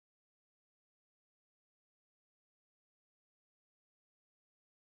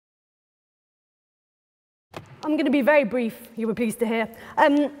I'm going to be very brief, you were pleased to hear.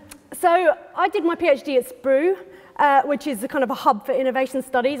 So I did my PhD at SPRU, which is a kind of a hub for innovation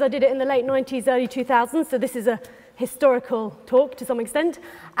studies. I did it in the late 90s, early 2000s, so this is a historical talk to some extent.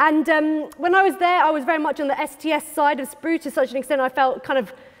 And when I was there, I was very much on the STS side of SPRU, to such an extent I felt kind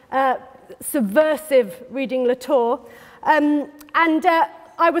of subversive reading Latour.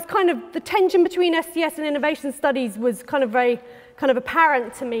 I was kind of, the tension between STS and innovation studies was kind of very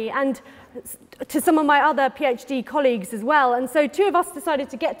apparent to me, and to some of my other PhD colleagues as well. And so two of us decided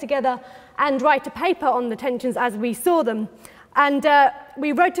to get together and write a paper on the tensions as we saw them. And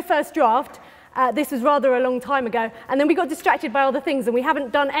we wrote a first draft. This was rather a long time ago, and then we got distracted by other things, and we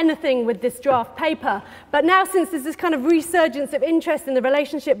haven't done anything with this draft paper. But now, since there's this kind of resurgence of interest in the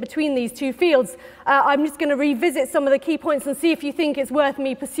relationship between these two fields, I'm just going to revisit some of the key points and see if you think it's worth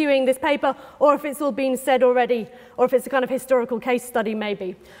me pursuing this paper, or if it's all been said already, or if it's a kind of historical case study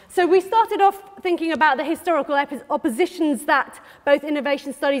maybe. So we started off thinking about the historical oppositions that both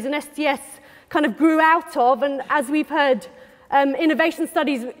innovation studies and STS kind of grew out of, and as we've heard, innovation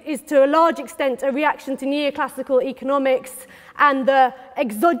studies is to a large extent a reaction to neoclassical economics and the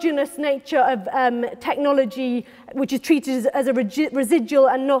exogenous nature of technology, which is treated as a residual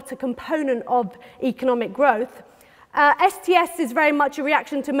and not a component of economic growth. STS is very much a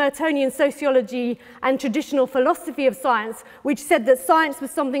reaction to Mertonian sociology and traditional philosophy of science, which said that science was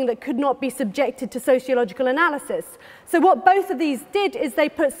something that could not be subjected to sociological analysis. So what both of these did is they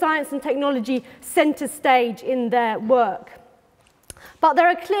put science and technology center stage in their work. But there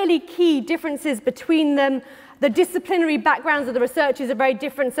are clearly key differences between them. The disciplinary backgrounds of the researchers are very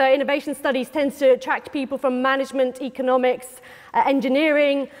different. So innovation studies tends to attract people from management, economics,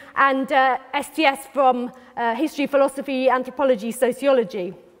 engineering, and STS from history, philosophy, anthropology,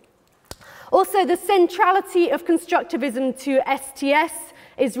 sociology. Also, the centrality of constructivism to STS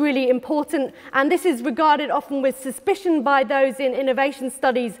is really important, and this is regarded often with suspicion by those in innovation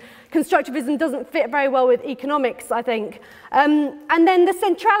studies. Constructivism doesn't fit very well with economics, I think. And then the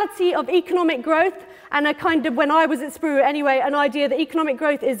centrality of economic growth, and a kind of, when I was at SPRU anyway, an idea that economic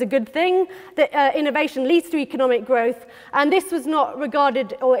growth is a good thing, that innovation leads to economic growth, and this was not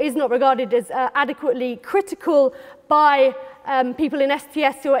regarded, or is not regarded as adequately critical by people in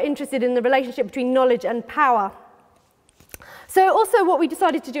STS who are interested in the relationship between knowledge and power. So also what we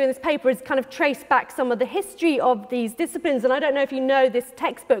decided to do in this paper is kind of trace back some of the history of these disciplines, and I don't know if you know this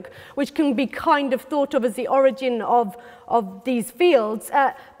textbook, which can be kind of thought of as the origin of these fields,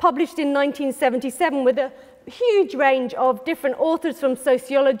 published in 1977 with a huge range of different authors from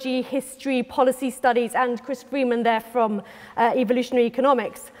sociology, history, policy studies, and Chris Freeman there from evolutionary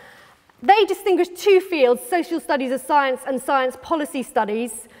economics. They distinguish two fields, social studies of science and science policy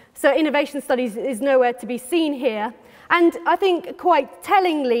studies, so innovation studies is nowhere to be seen here. And I think quite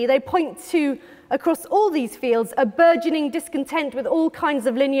tellingly, they point to, across all these fields, a burgeoning discontent with all kinds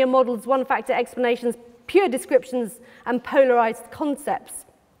of linear models, one-factor explanations, pure descriptions, and polarized concepts.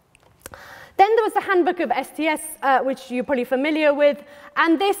 Then there was the Handbook of STS, which you're probably familiar with,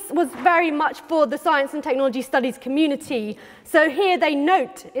 and this was very much for the science and technology studies community. So here they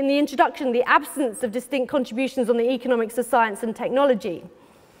note in the introduction the absence of distinct contributions on the economics of science and technology.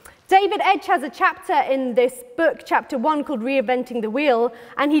 David Edge has a chapter in this book, chapter 1, called Reinventing the Wheel,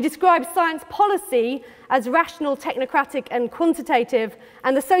 and he describes science policy as rational, technocratic, and quantitative,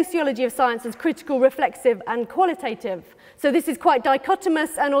 and the sociology of science as critical, reflexive, and qualitative. So this is quite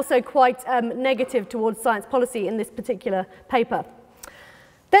dichotomous and also quite negative towards science policy in this particular paper.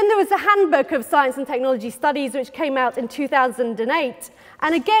 Then there was the Handbook of Science and Technology Studies, which came out in 2008.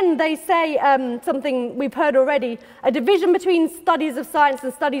 And again, they say something we've heard already. A division between studies of science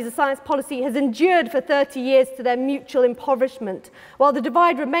and studies of science policy has endured for 30 years to their mutual impoverishment. While the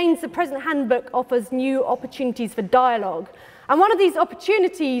divide remains, the present handbook offers new opportunities for dialogue. And one of these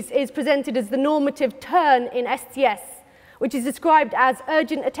opportunities is presented as the normative turn in STS, which is described as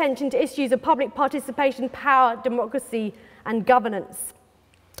urgent attention to issues of public participation, power, democracy, and governance.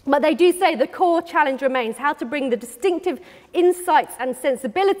 But they do say the core challenge remains how to bring the distinctive insights and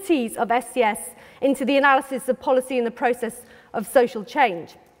sensibilities of STS into the analysis of policy in the process of social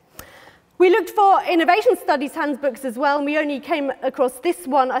change. We looked for innovation studies handbooks as well, and we only came across this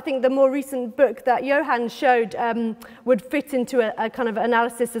one. I think the more recent book that Johan showed would fit into a kind of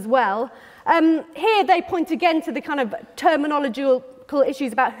analysis as well. Here they point again to the kind of terminological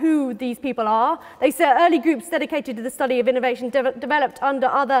issues about who these people are. They say early groups dedicated to the study of innovation developed under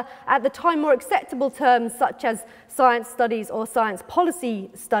other, at the time, more acceptable terms such as science studies or science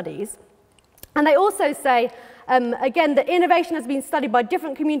policy studies. And they also say again, that innovation has been studied by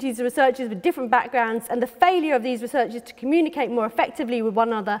different communities of researchers with different backgrounds, and the failure of these researchers to communicate more effectively with one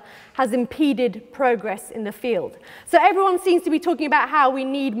another has impeded progress in the field. So everyone seems to be talking about how we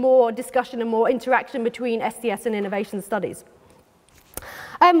need more discussion and more interaction between STS and innovation studies.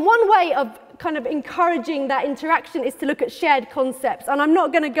 One way of kind of encouraging that interaction is to look at shared concepts. And I'm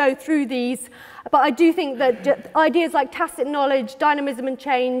not going to go through these, but I do think that ideas like tacit knowledge, dynamism and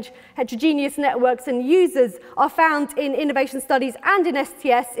change, heterogeneous networks and users are found in innovation studies and in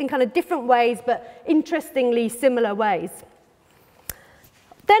STS in kind of different ways, but interestingly similar ways.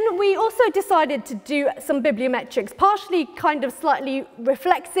 Then we also decided to do some bibliometrics, partially kind of slightly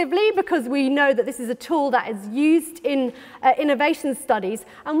reflexively, because we know that this is a tool that is used in innovation studies.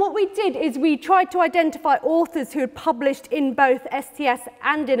 And what we did is we tried to identify authors who had published in both STS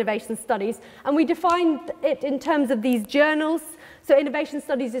and innovation studies, and we defined it in terms of these journals. So innovation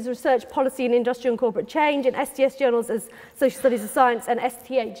studies is research, policy and industrial and corporate change, and STS journals as social studies of science and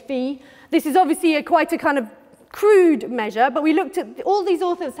STHV. This is obviously quite a kind of crude measure, but we looked at all these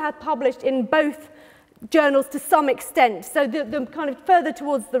authors had published in both journals to some extent. So the kind of further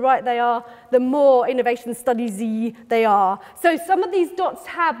towards the right they are, the more innovation studies-y they are. So some of these dots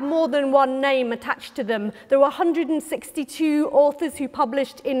have more than one name attached to them. There were 162 authors who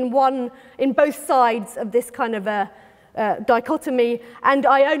published in both sides of this kind of dichotomy, and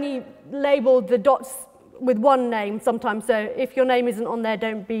I only labeled the dots with one name sometimes, so if your name isn't on there,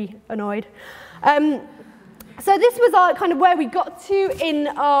 don't be annoyed. So this was our kind of where we got to in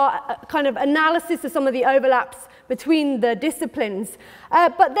our kind of analysis of some of the overlaps between the disciplines.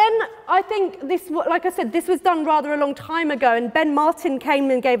 But then I think this, like I said, this was done rather a long time ago, and Ben Martin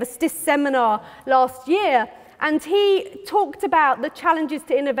came and gave a STS seminar last year, and he talked about the challenges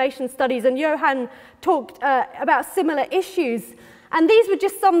to innovation studies, and Johan talked about similar issues. And these were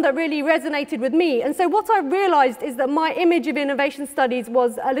just some that really resonated with me. And so what I realized is that my image of innovation studies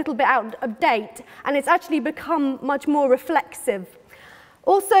was a little bit out of date, and it's actually become much more reflexive.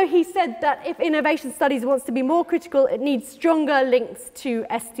 Also, he said that if innovation studies wants to be more critical, it needs stronger links to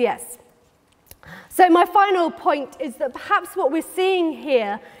STS. So my final point is that perhaps what we're seeing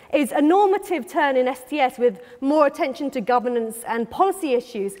here is a normative turn in STS with more attention to governance and policy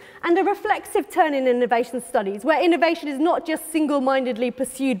issues, and a reflexive turn in innovation studies, where innovation is not just single-mindedly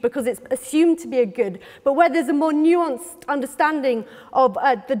pursued because it's assumed to be a good, but where there's a more nuanced understanding of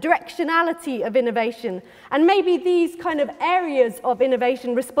the directionality of innovation. And maybe these kind of areas of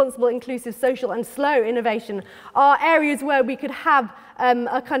innovation, responsible, inclusive, social, and slow innovation, are areas where we could have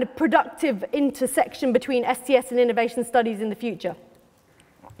a kind of productive intersection between STS and innovation studies in the future.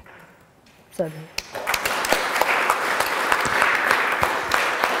 So.